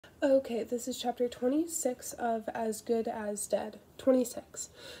Okay, this is chapter 26 of As Good as Dead. 26.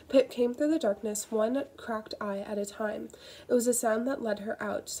 Pip came through the darkness, one cracked eye at a time. It was a sound that led her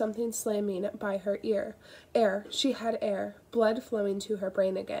out, something slamming by her ear. Air. She had air, blood flowing to her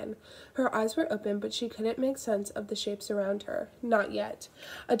brain again. Her eyes were open, but she couldn't make sense of the shapes around her. Not yet.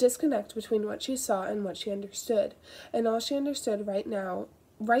 A disconnect between what she saw and what she understood. And all she understood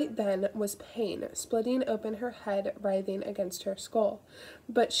right then was pain, splitting open her head, writhing against her skull.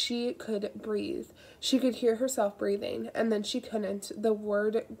 But she could breathe. She could hear herself breathing, and then she couldn't. The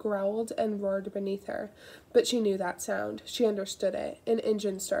word growled and roared beneath her. But she knew that sound. She understood it. An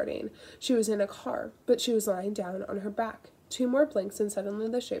engine starting. She was in a car, but she was lying down on her back. 2 more blinks and suddenly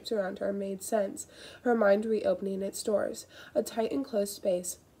the shapes around her made sense, her mind reopening its doors. A tight enclosed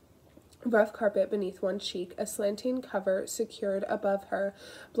space, rough carpet beneath one cheek, a slanting cover secured above her,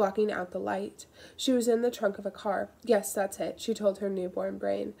 blocking out the light. She was in the trunk of a car. Yes, that's it, she told her newborn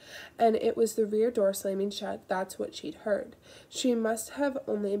brain. And it was the rear door slamming shut. That's what she'd heard. She must have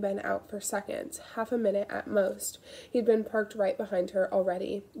only been out for seconds, half a minute at most. He'd been parked right behind her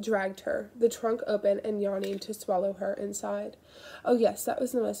already, dragged her, the trunk open and yawning to swallow her inside. Oh yes, that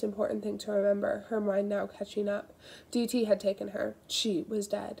was the most important thing to remember, her mind now catching up. DT had taken her. She was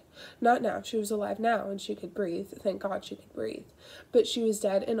dead. Not now. She was alive now, and she could breathe. Thank God she could breathe. But she was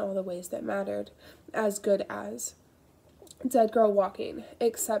dead in all the ways that mattered. As good as. Dead girl walking.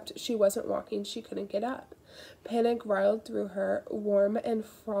 Except she wasn't walking. She couldn't get up. Panic riled through her, warm and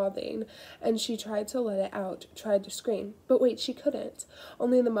frothing, and she tried to let it out, tried to scream. But wait, she couldn't.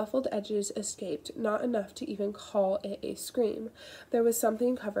 Only the muffled edges escaped, not enough to even call it a scream. There was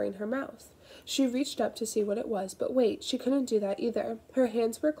something covering her mouth. She reached up to see what it was, but wait, she couldn't do that either. Her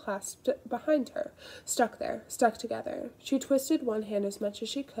hands were clasped behind her, stuck there, stuck together. She twisted one hand as much as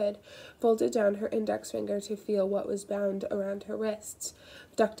she could, folded down her index finger to feel what was bound around her wrists.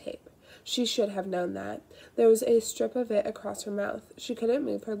 Duct tape. She should have known that. There was a strip of it across her mouth. She couldn't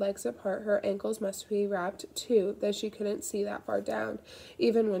move her legs apart. Her ankles must be wrapped too, though she couldn't see that far down,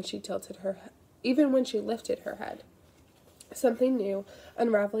 even when she lifted her head. Something new,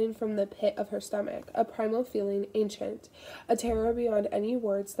 unraveling from the pit of her stomach, a primal feeling ancient, a terror beyond any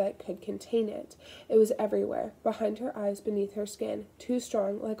words that could contain it. It was everywhere, behind her eyes, beneath her skin, too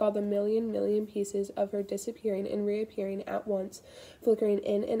strong, like all the million pieces of her disappearing and reappearing at once, flickering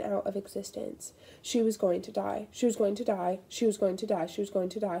in and out of existence. She was going to die. She was going to die. She was going to die. She was going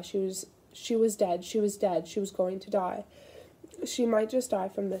to die. She was dead. She was dead. She was going to die. She might just die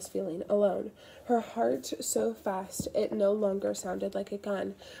from this feeling alone. Her heart so fast it no longer sounded like a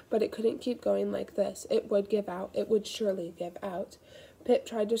gun, but it couldn't keep going like this. It would give out. It would surely give out. Pip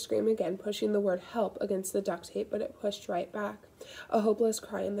tried to scream again, pushing the word help against the duct tape, but it pushed right back. A hopeless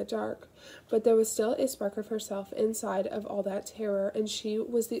cry in the dark. But there was still a spark of herself inside of all that terror, and she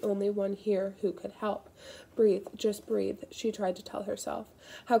was the only one here who could help. Breathe, just breathe, she tried to tell herself.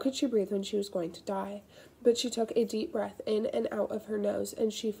 How could she breathe when she was going to die? But she took a deep breath in and out of her nose,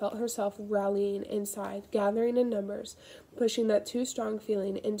 and she felt herself rallying inside, gathering in numbers, pushing that too strong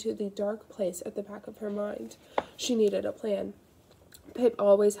feeling into the dark place at the back of her mind. She needed a plan. Pip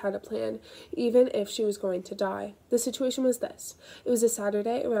always had a plan, even if she was going to die. The situation was this. It was a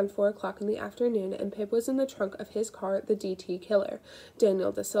Saturday around 4 o'clock in the afternoon, and Pip was in the trunk of his car, the DT killer,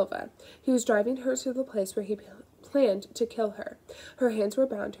 Daniel Da Silva. He was driving her to the place where he planned to kill her. Her hands were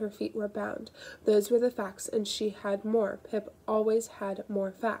bound, her feet were bound. Those were the facts, and she had more. Pip always had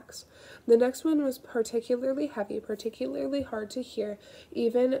more facts. The next one was particularly heavy, particularly hard to hear,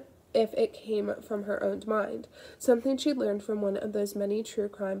 even if it came from her own mind. Something she'd learned from one of those many true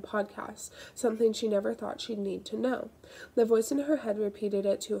crime podcasts. Something she never thought she'd need to know. The voice in her head repeated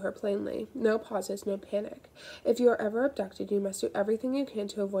it to her plainly. No pauses, no panic. If you are ever abducted, you must do everything you can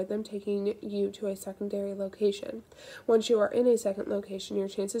to avoid them taking you to a secondary location. Once you are in a second location, your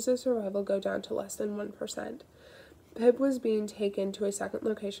chances of survival go down to less than 1%. Pip was being taken to a second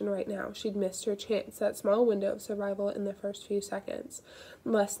location right now. She'd missed her chance, that small window of survival in the first few seconds.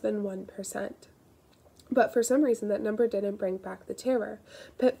 Less than 1%. But for some reason, that number didn't bring back the terror.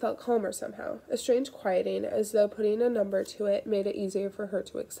 Pip felt calmer somehow, a strange quieting, as though putting a number to it made it easier for her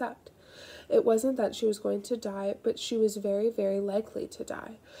to accept. It wasn't that she was going to die, but she was very, very likely to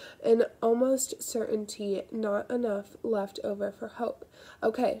die. An almost certainty, not enough left over for hope.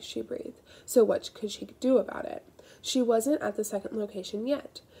 Okay, she breathed. So what could she do about it? She wasn't at the second location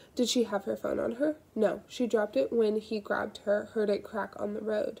yet. Did she have her phone on her? No. She dropped it when he grabbed her, heard it crack on the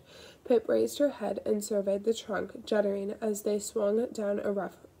road. Pip raised her head and surveyed the trunk, juddering as they swung down a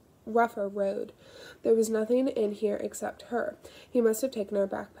rough rougher road. There was nothing in here except her. He must have taken her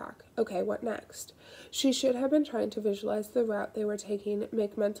backpack. Okay, what next? She should have been trying to visualize the route they were taking,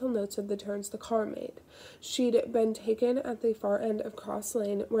 make mental notes of the turns the car made. She'd been taken at the far end of Cross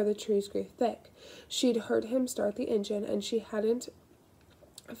Lane where the trees grew thick. She'd heard him start the engine, and she hadn't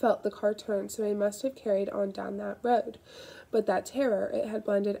felt the car turn, so he must have carried on down that road. But that terror, it had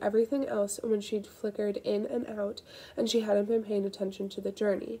blinded everything else when she'd flickered in and out, and she hadn't been paying attention to the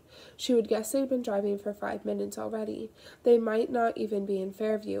journey. She would guess they'd been driving for 5 minutes already. They might not even be in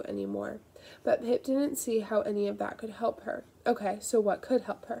Fairview anymore. But Pip didn't see how any of that could help her. Okay, so what could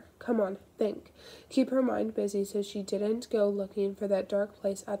help her? Come on, think. Keep her mind busy so she didn't go looking for that dark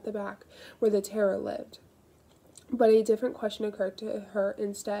place at the back where the terror lived. But a different question occurred to her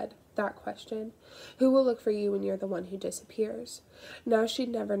instead. That question. Who will look for you when you're the one who disappears? Now she'd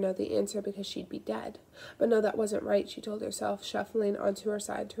never know the answer because she'd be dead. But no, that wasn't right, she told herself, shuffling onto her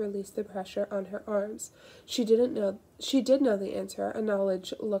side to release the pressure on her arms. She did know the answer, a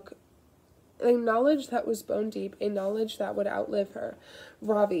knowledge that was bone deep, a knowledge that would outlive her.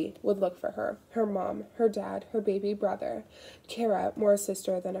 Ravi would look for her, her mom, her dad, her baby brother, Kara, more a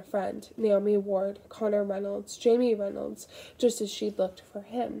sister than a friend, Naomi Ward, Connor Reynolds, Jamie Reynolds, just as she'd looked for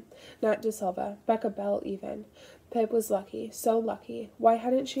him. Nat De Silva, Becca Bell even. Pip was lucky, so lucky. Why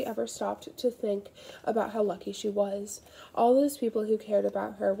hadn't she ever stopped to think about how lucky she was? All those people who cared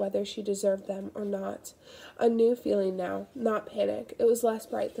about her, whether she deserved them or not. A new feeling now, not panic. It was less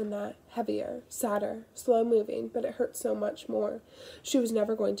bright than that, heavier, sadder, slow-moving, but it hurt so much more. She was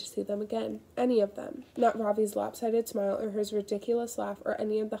never going to see them again, any of them. Not Ravi's lopsided smile or his ridiculous laugh or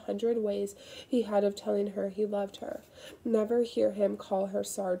any of the 100 ways he had of telling her he loved her. Never hear him call her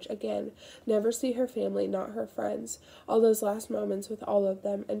Sarge again. Never see her family, not her friends. All those last moments with all of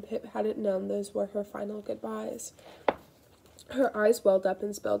them, and Pip hadn't known those were her final goodbyes. Her eyes welled up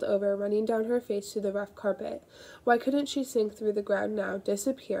and spilled over, running down her face to the rough carpet. Why couldn't she sink through the ground now,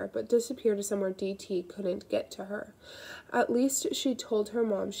 disappear to somewhere DT couldn't get to her? At least she told her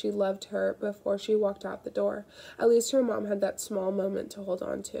mom she loved her before she walked out the door. At least her mom had that small moment to hold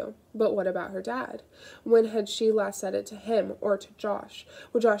on to. But what about her dad? When had she last said it to him or to Josh?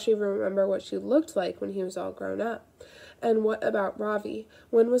 Would Josh even remember what she looked like when he was all grown up? And what about Ravi?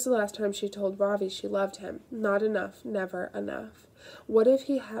 When was the last time she told Ravi she loved him? Not enough, never enough. What if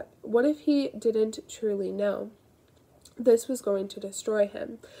he didn't truly know? This was going to destroy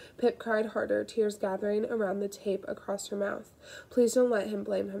him. Pip cried harder, tears gathering around the tape across her mouth. Please don't let him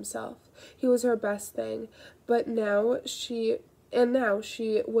blame himself. He was her best thing, but now she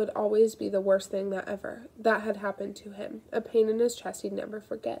would always be the worst thing that had happened to him. A pain in his chest he'd never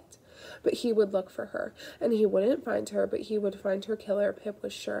forget. But he would look for her, and he wouldn't find her, but he would find her killer. Pip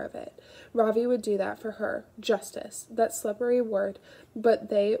was sure of it. Ravi would do that for her. Justice. That slippery word, but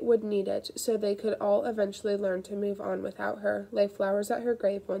they would need it, so they could all eventually learn to move on without her, lay flowers at her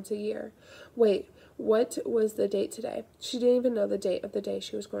grave once a year. Wait, what was the date today? She didn't even know the date of the day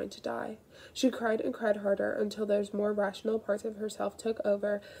she was going to die. She cried and cried harder until those more rational parts of herself took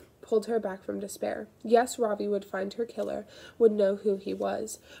over, pulled her back from despair. Yes, Ravi would find her killer, would know who he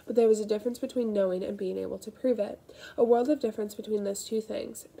was, but there was a difference between knowing and being able to prove it. A world of difference between those two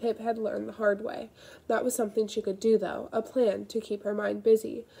things. Pip had learned the hard way. That was something she could do, though, a plan to keep her mind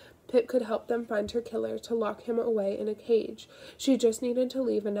busy. Pip could help them find her killer, to lock him away in a cage. She just needed to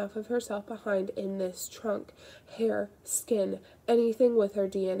leave enough of herself behind in this trunk. Hair, skin, anything with her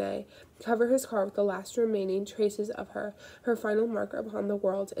DNA. Cover his car with the last remaining traces of her final mark upon the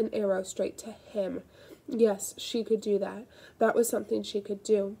world, an arrow straight to him. Yes, she could do that. That was something she could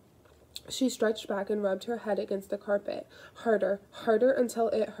do. She stretched back and rubbed her head against the carpet, harder, harder until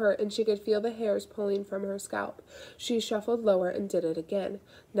it hurt and she could feel the hairs pulling from her scalp. She shuffled lower and did it again.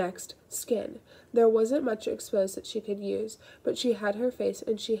 Next, skin. There wasn't much exposed that she could use, but she had her face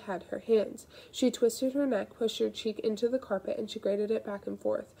and she had her hands. She twisted her neck, pushed her cheek into the carpet, and she grated it back and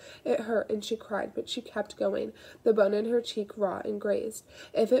forth. It hurt and she cried, but she kept going, the bone in her cheek raw and grazed.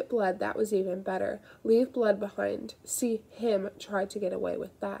 If it bled, that was even better. Leave blood behind. See him try to get away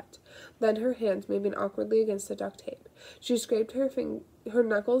with that. Then her hands moving awkwardly against the duct tape. She scraped her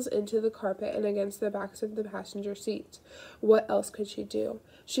knuckles into the carpet and against the backs of the passenger seats. What else could she do?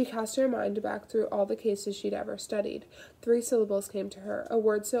 She cast her mind back through all the cases she'd ever studied. 3 syllables came to her, a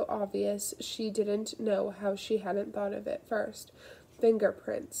word so obvious she didn't know how she hadn't thought of it first.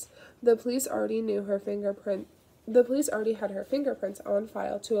 Fingerprints. The police already had her fingerprints on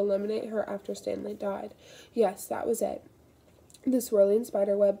file to eliminate her after Stanley died. Yes, that was it. The swirling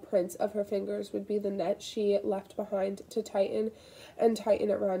spiderweb prints of her fingers would be the net she left behind to tighten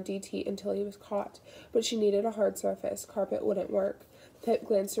around DT until he was caught. But she needed a hard surface. Carpet wouldn't work. Pip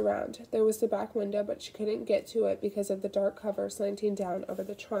glanced around. There was the back window, but she couldn't get to it because of the dark cover slanting down over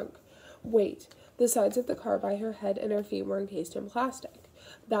the trunk. Wait, the sides of the car by her head and her feet were encased in plastic.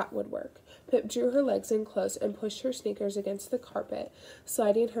 That would work. Pip drew her legs in close and pushed her sneakers against the carpet,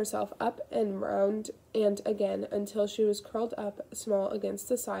 sliding herself up and round and again until she was curled up small against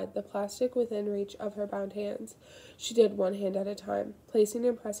the side, the plastic within reach of her bound hands. She did one hand at a time, placing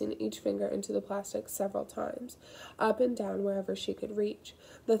and pressing each finger into the plastic several times, up and down wherever she could reach.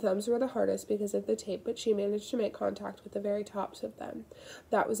 The thumbs were the hardest because of the tape, but she managed to make contact with the very tops of them.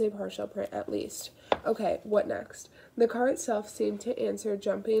 That was a partial print at least. Okay, what next? The car itself seemed to answer,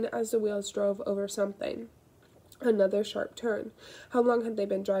 jumping as the wheels drove over something. Another sharp turn. How long had they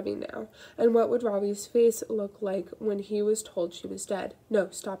been driving now? And what would Robbie's face look like when he was told she was dead? No,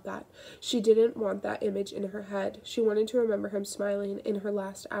 stop that. She didn't want that image in her head. She wanted to remember him smiling in her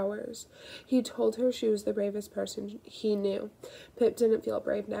last hours. He told her she was the bravest person he knew. Pip didn't feel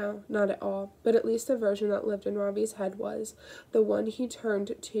brave now, not at all, but at least the version that lived in Robbie's head was. The one he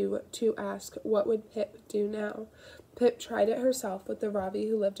turned to ask, what would Pip do now? Pip tried it herself with the Robbie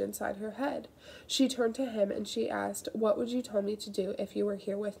who lived inside her head. She turned to him and she asked, what would you tell me to do if you were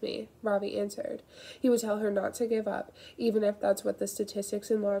here with me? Robbie answered. He would tell her not to give up, even if that's what the statistics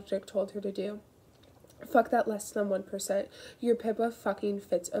and logic told her to do. Fuck that less than 1%. You're Pippa fucking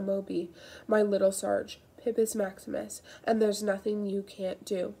Fitz-a-Moby, my little Sarge. Pip is Maximus, and there's nothing you can't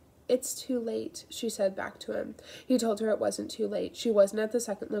do. It's too late, she said back to him. He told her it wasn't too late. She wasn't at the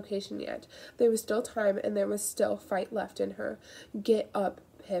second location yet. There was still time, and there was still fight left in her. Get up,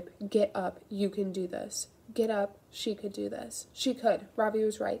 Pip. Get up. You can do this. Get up. She could do this. She could. Robbie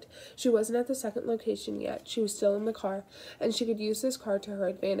was right. She wasn't at the second location yet. She was still in the car, and she could use this car to her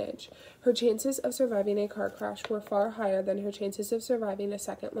advantage. Her chances of surviving a car crash were far higher than her chances of surviving a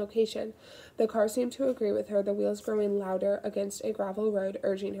second location. The car seemed to agree with her, the wheels growing louder against a gravel road,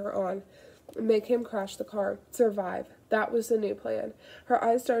 urging her on. Make him crash the car. Survive. That was the new plan. Her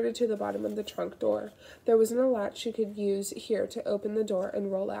eyes darted to the bottom of the trunk door. There wasn't a latch she could use here to open the door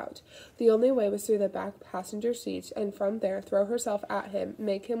and roll out. The only way was through the back passenger seat, and from there throw herself at him,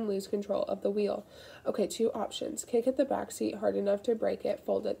 make him lose control of the wheel. Okay, two options. Kick at the back seat hard enough to break it,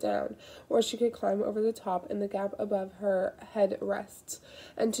 fold it down. Or she could climb over the top in the gap above her head rests.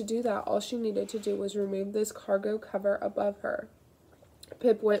 And to do that, all she needed to do was remove this cargo cover above her.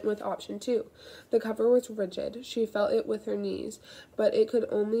 Pip went with option 2. The cover was rigid. She felt it with her knees, but it could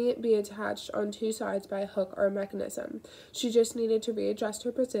only be attached on two sides by a hook or a mechanism. She just needed to readjust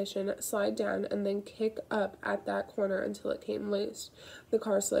her position, slide down, and then kick up at that corner until it came loose. The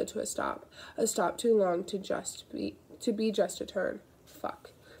car slowed to a stop too long to be just a turn.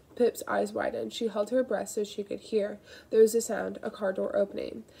 Fuck. Pip's eyes widened. She held her breath so she could hear. There was a sound, a car door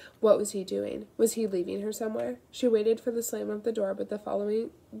opening. What was he doing? Was he leaving her somewhere? She waited for the slam of the door, but the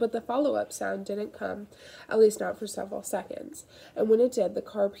follow-up sound didn't come, at least not for several seconds. And when it did, the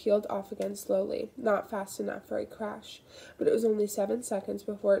car peeled off again slowly, not fast enough for a crash. But it was only 7 seconds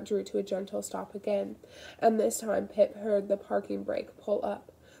before it drew to a gentle stop again. And this time, Pip heard the parking brake pull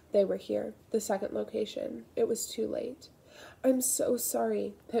up. They were here, the second location. It was too late. I'm so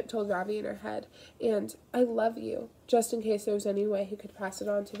sorry, Pip told Robbie in her head, and I love you, just in case there was any way he could pass it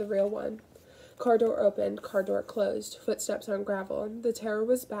on to the real one. Car door opened, car door closed, footsteps on gravel. The terror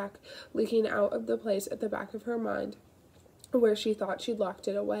was back, leaking out of the place at the back of her mind where she thought she'd locked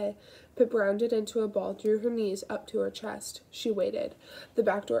it away. Pip rounded into a ball, drew her knees up to her chest. She waited. The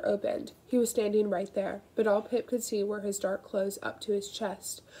back door opened. He was standing right there, but all Pip could see were his dark clothes up to his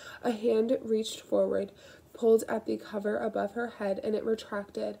chest. A hand reached forward, pulled at the cover above her head, and it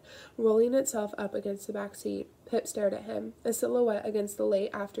retracted, rolling itself up against the back seat. Pip stared at him, a silhouette against the late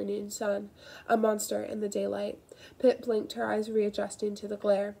afternoon sun, a monster in the daylight. Pip blinked, her eyes readjusting to the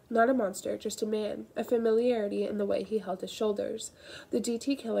glare. Not a monster, just a man, a familiarity in the way he held his shoulders. The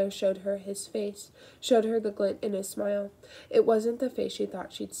DT killer showed her his face, showed her the glint in his smile. It wasn't the face she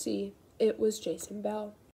thought she'd see. It was Jason Bell.